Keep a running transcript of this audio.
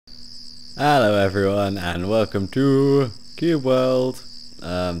Hello everyone and welcome to Cube World.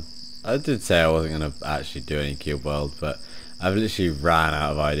 I did say I wasn't going to actually do any Cube World, but I've literally ran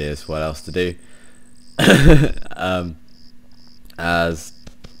out of ideas what else to do. As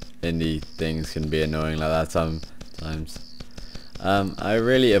indie things can be annoying like that sometimes. I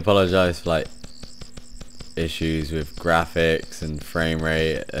really apologise for like issues with graphics and frame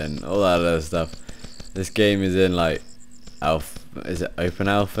rate and all that other stuff. This game is in like alpha, is it open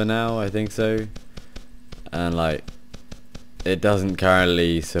alpha now? I think so. And like it doesn't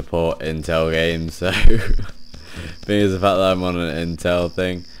currently support Intel games, so being as the fact that I'm on an Intel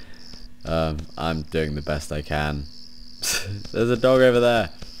thing, I'm doing the best I can. There's a dog over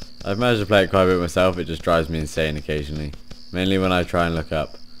there. I've managed to play it quite a bit myself. It just drives me insane occasionally, mainly when I try and look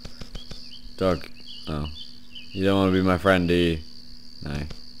up. Dog, oh, you don't want to be my friend, do you? No.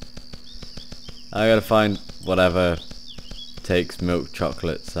 I gotta find whatever takes milk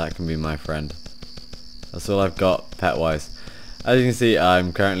chocolates. That can be my friend. That's all I've got pet wise. As you can see,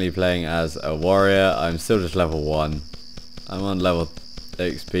 I'm currently playing as a warrior. I'm still just level 1. I'm on level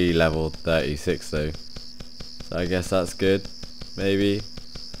XP level 36 though, so I guess that's good, maybe.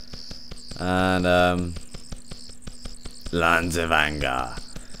 And Lands of Anger.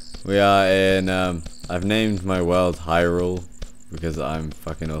 We are in I've named my world Hyrule because I'm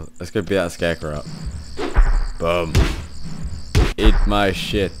fucking awesome. Let's go beat that scarecrow up. Boom. Eat my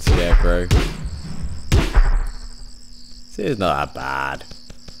shit, scarecrow. See, it's not that bad.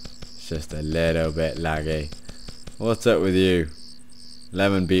 It's just a little bit laggy. What's up with you?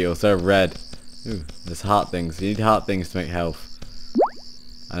 Lemon beetle, so red. Ooh, there's heart things. You need heart things to make health.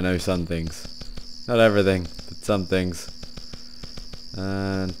 I know some things. Not everything, but some things.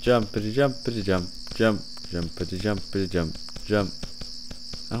 And jumpity jumpity jump, jump, jumpity jumpity jump, jump.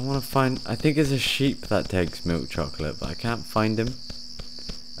 I want to find, I think it's a sheep that takes milk chocolate, but I can't find him.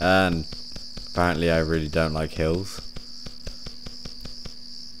 And apparently I really don't like hills.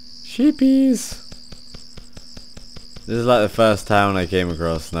 Sheepies! This is like the first town I came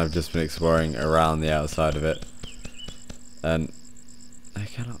across, and I've just been exploring around the outside of it. And I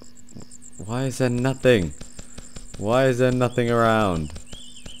cannot, why is there nothing? Why is there nothing around?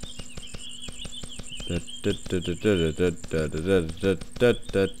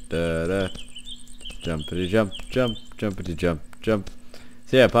 Jumpity jump, jump, jumpity jump, jump.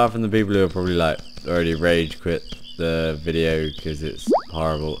 So yeah, apart from the people who are probably like already rage quit the video because it's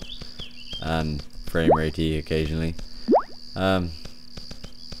horrible and frame ratey occasionally. Oh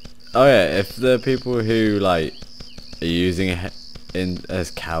yeah, if the people who like are using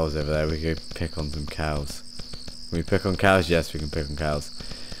there's cows over there, we could pick on some cows. Can we pick on cows? Yes, we can pick on cows.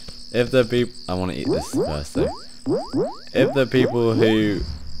 If the people, I want to eat this first though. If the people who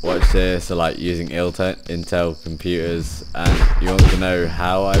watch this are like using Intel computers and you want to know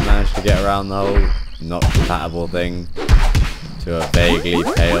how I managed to get around the whole not compatible thing to a vaguely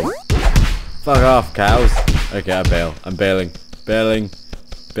pale. Fuck off, cows. Okay, I bail. I'm bailing. Bailing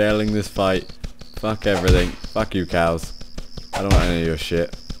this fight. Fuck everything. Fuck you, cows. I don't want any of your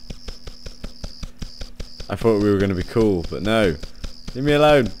shit. I thought we were going to be cool, but no. Leave me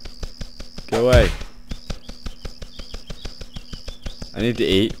alone. Go away. I need to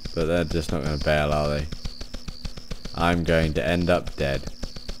eat, but they're just not going to bail, are they? I'm going to end up dead.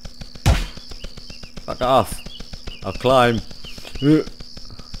 Fuck off. I'll climb. Can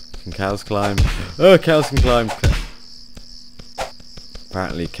cows climb? Oh, cows can climb.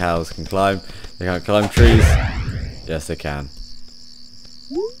 Apparently cows can climb. They can't climb trees. Yes, they can.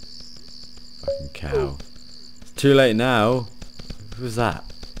 Fucking cow. It's too late now. Who's that?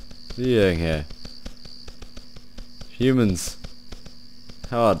 What are you doing here? Humans.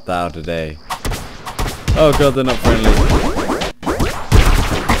 How art thou today? Oh god, they're not friendly.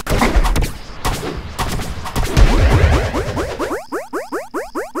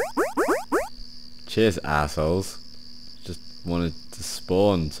 Cheers, assholes. Just wanted to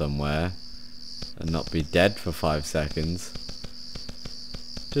spawn somewhere and not be dead for 5 seconds.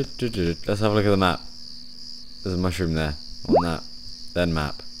 Let's have a look at the map. There's a mushroom there. I want that. Then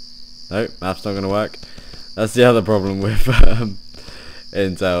map. No, map's not going to work. That's the other problem with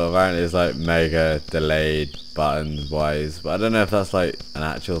Intel. Apparently it's like mega delayed buttons wise, but I don't know if that's like an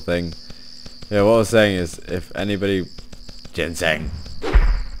actual thing. Yeah, what I was saying is if anybody... Ginseng!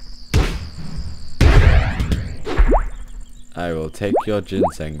 I will take your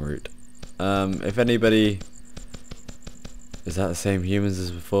ginseng root. If anybody... Is that the same humans as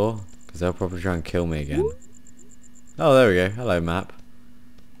before? Because they'll probably try and kill me again. Oh, there we go. Hello, map.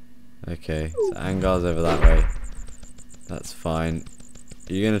 Okay, so Angar's over that way. That's fine.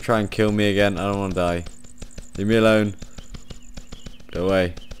 Are you going to try and kill me again? I don't want to die. Leave me alone. Go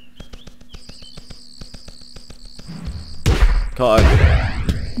away. Cotton.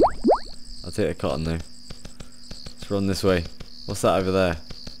 I'll take the cotton though. Let's run this way. What's that over there?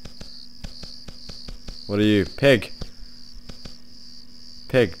 What are you? Pig!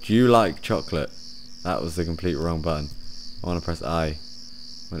 Pig, do you like chocolate? That was the complete wrong button. I want to press I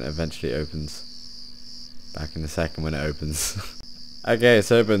when it eventually opens. Back in a second when it opens. Okay,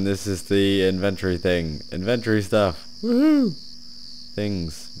 it's open. This is the inventory thing. Inventory stuff. Woohoo!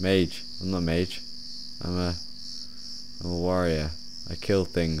 Things. Mage. I'm not mage. I'm a warrior. I kill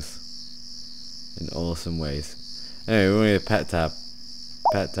things in awesome ways. Anyway, we need a pet tab.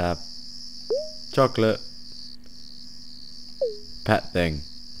 Pet tab. Chocolate. Pet thing.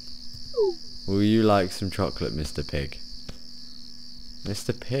 Will you like some chocolate, Mr. Pig?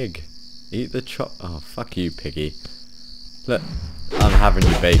 Mr. Pig. Eat the oh, fuck you, piggy. Look, I'm having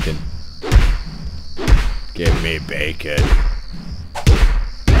your bacon. Give me bacon.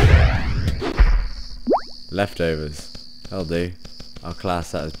 Leftovers. That'll do. I'll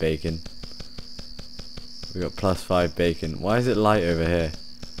class that as bacon. We got +5 bacon. Why is it light over here?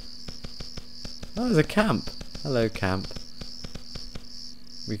 Oh, there's a camp. Hello, camp.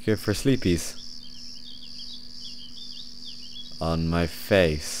 We go for sleepies. On my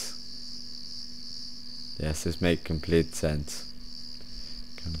face. Yes, this makes complete sense.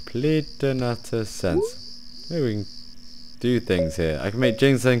 Complete and utter sense. Maybe we can do things here. I can make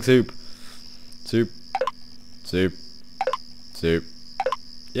ginseng soup. Soup. Soup. Soup.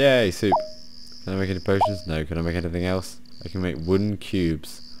 Yay, soup. Can I make any potions? No. Can I make anything else? I can make wooden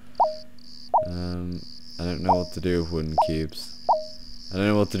cubes. I don't know what to do with wooden cubes. I don't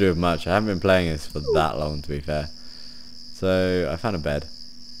know what to do with much. I haven't been playing this for that long, to be fair. So, I found a bed.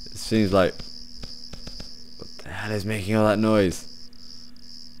 It seems like... What the hell is making all that noise?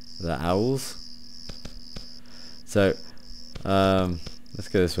 Is that owls? So, let's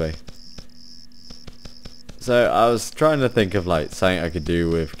go this way. So, I was trying to think of like something I could do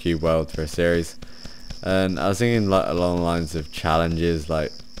with Cube World for a series. And I was thinking like along the lines of challenges,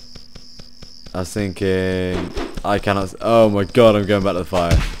 like... I was thinking... I cannot... Oh my god, I'm going back to the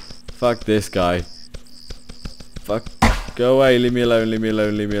fire. Fuck this guy. Fuck. Go away, leave me alone, leave me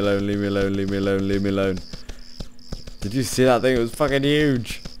alone, leave me alone, leave me alone, leave me alone, leave me alone. Did you see that thing? It was fucking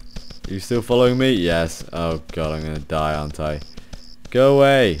huge. Are you still following me? Yes. Oh god, I'm gonna die, aren't I? Go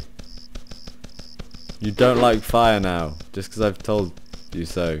away. You don't like fire now, just because I've told you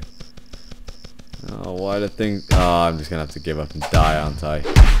so. Oh, why the thing... Oh, I'm just gonna have to give up and die, aren't I?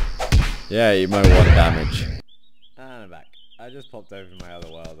 Yeah, eat my 1 damage. And I'm back. I just popped over to my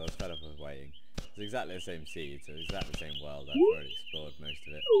other world. I was fed up with waiting. It's exactly the same seed, so it's exactly the same world. I've already explored most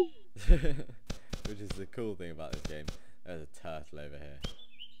of it. Which is the cool thing about this game. There's a turtle over here.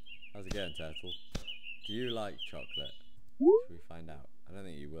 How's it going, turtle? Do you like chocolate? Should we find out? I don't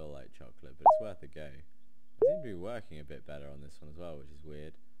think you will like chocolate, but it's worth a go. I seem to be working a bit better on this one as well, which is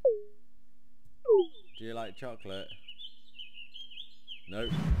weird. Do you like chocolate?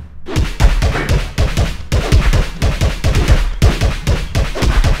 Nope.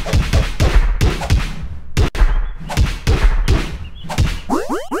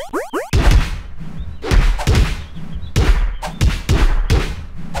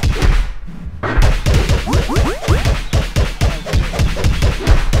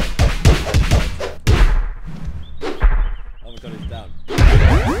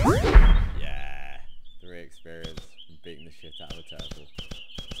 Experience from beating the shit out of a turtle.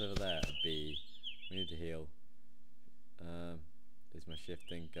 What's over there? A bee. We need to heal. Is my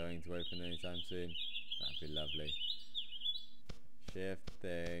shifting going to open anytime soon? That'd be lovely.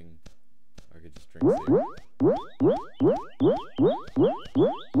 Shifting. I could just drink soup. What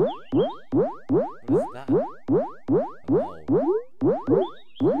is that? A mole.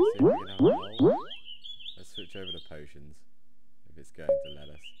 Let's see if we can have a mole. Let's switch over to potions. If it's going to let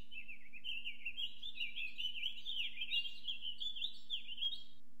us.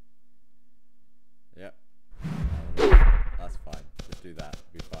 Yep. That's fine. Just do that.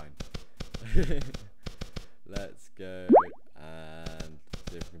 Be fine. Let's go and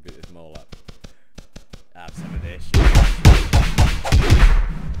see if we can beat this mole up. Have some of this shit.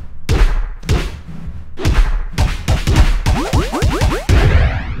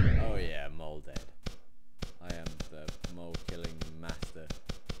 Oh yeah, mole dead. I am the mole killing master.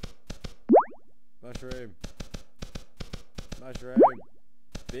 Mushroom. Mushroom.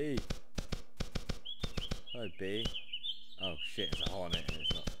 Bee. Hello, bee. Oh shit, it's a hornet and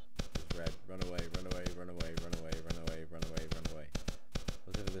it's not. It's red. Run away, run away, run away, run away, run away, run away, run away.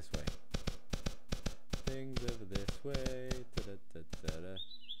 What's over this way? Things over this way. Da-da-da-da-da.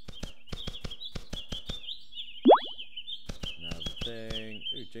 Another thing.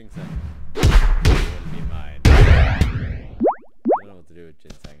 Ooh, ginseng. You will be mine.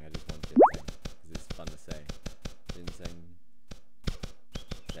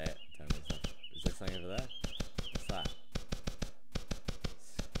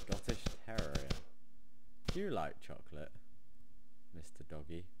 Do you like chocolate, Mr.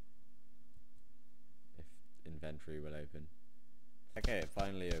 Doggy? If inventory will open. Okay, it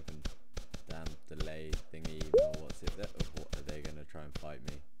finally opened. Damn delay thingy. Or what's it? What are they gonna try and fight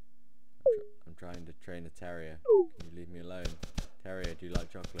me? I'm trying to train a terrier. Can you leave me alone? Terrier, do you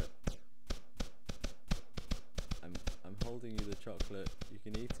like chocolate? I'm holding you the chocolate. You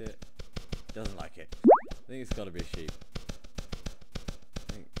can eat it. Doesn't like it. I think it's got to be a sheep.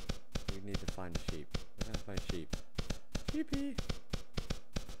 I think we need to find a sheep. We're gonna find sheep. Sheepy.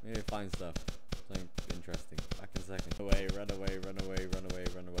 Maybe find stuff. Something interesting. Back in a second. Run away, run away, run away, run away,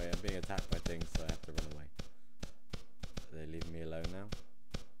 run away. I'm being attacked by things, so I have to run away. Are they leaving me alone now?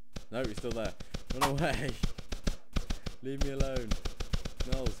 No, he's still there. Run away. Leave me alone.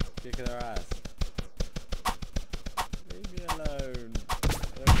 Gnolls, kick their ass. Leave me alone.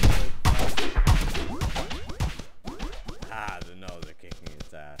 Ah, the gnolls are kicking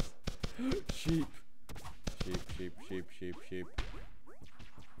its ass. Sheep. Sheep, sheep, sheep, sheep, sheep.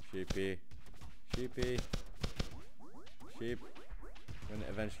 Sheepy. Sheepy. Sheep. When it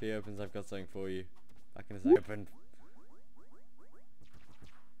eventually opens, I've got something for you. Back in a second. Opened.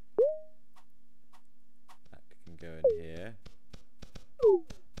 That can go in here.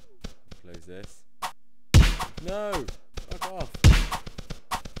 Close this. No! Fuck off!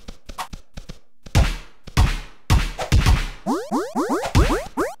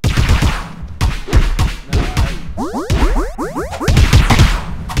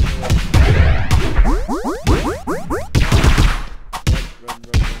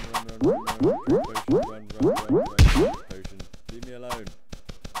 Potion. Leave me alone.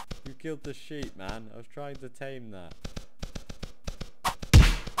 You killed the sheep, man. I was trying to tame that.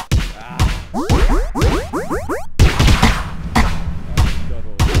 Ah.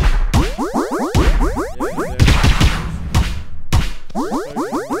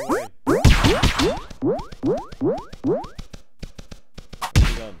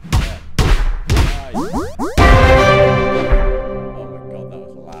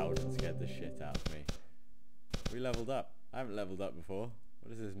 Leveled up. I haven't leveled up before.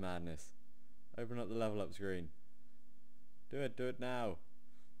 What is this madness? Open up the level up screen. Do it now.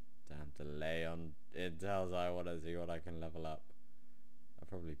 Damn delay on Intels. I want to see what I can level up. I'll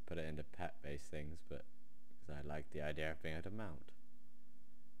probably put it into pet based things, but because I like the idea of being able to mount.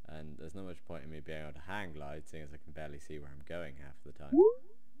 And there's not much point in me being able to hang glide, seeing as I can barely see where I'm going half the time.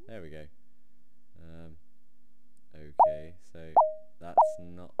 There we go. Okay, so that's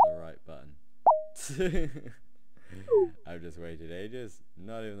not the right button. I've just waited ages.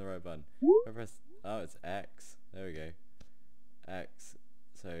 Not even the right button. I press. Oh, it's X. There we go. X.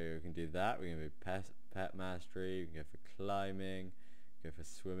 So we can do that. We can do pet mastery. We can go for climbing. Go for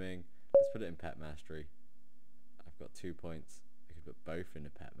swimming. Let's put it in pet mastery. I've got 2 points. I could put both into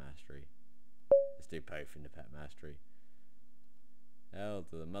pet mastery. Let's do both into pet mastery. Hell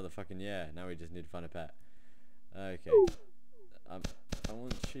to the motherfucking yeah. Now we just need to find a pet. Okay. I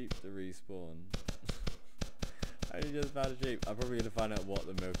want sheep to respawn. I only just found a sheep. I'm probably going to find out what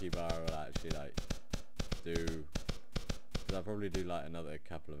the Milky Bar will actually like do. Because I'll probably do like another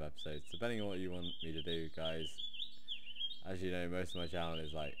couple of episodes, depending on what you want me to do, guys. As you know, most of my channel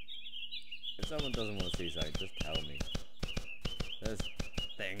is like, if someone doesn't want to see something, just tell me. There's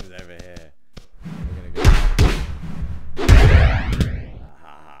things over here. We're going to go.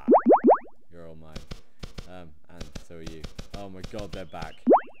 Ah, you're all mine. And so are you. Oh my god, they're back.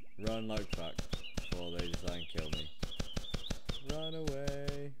 Run like fuck. Before they decide and kill me. Run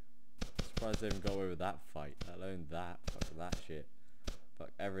away. Surprised they even got away with that fight, let alone that. Fuck that shit.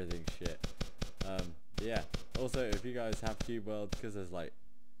 Fuck everything shit. But yeah. Also, if you guys have Cube World, because there's like,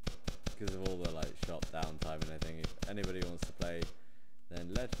 because of all the like shop downtime and everything, if anybody wants to play,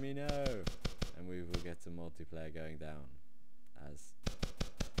 then let me know, and we will get some multiplayer going down, as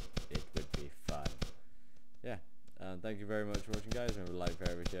it would be fun. Yeah. Thank you very much for watching, guys. Remember to like,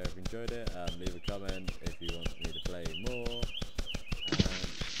 favorite, share if you enjoyed it. Leave a comment if you want me to play more.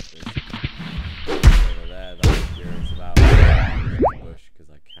 Over there that I'm curious about. Bush, because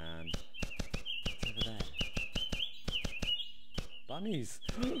I can. What's over there? Bunnies!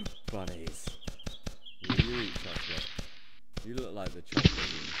 Bunnies! Will you eat chocolate? You look like the chocolate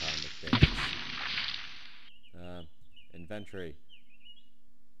eating kind of thing. Inventory.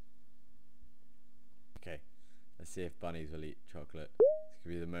 Okay. Let's see if bunnies will eat chocolate. This could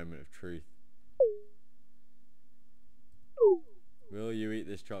be the moment of truth. Will you eat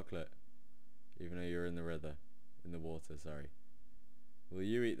this chocolate? Even though you're in the river. In the water, sorry. Will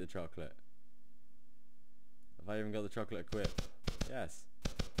you eat the chocolate? Have I even got the chocolate equipped? Yes.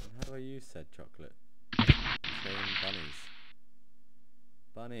 And how do I use said chocolate? Train bunnies.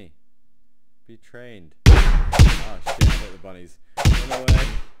 Bunny. Be trained. Oh shit, I hit the bunnies. Run away.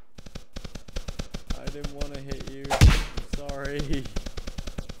 I didn't want to hit you. I'm sorry.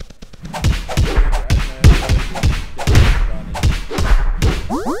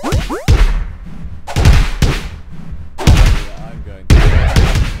 I'm going to.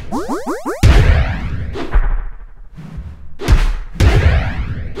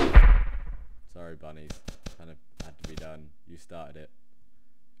 Sorry, bunnies. Kind of had to be done. You started it.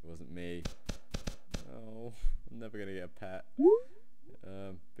 It wasn't me. Oh, I'm never gonna get a pet.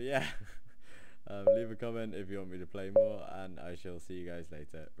 But yeah. Leave a comment if you want me to play more, and I shall see you guys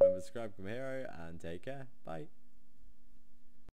later. Remember to subscribe, become a hero, and take care. Bye.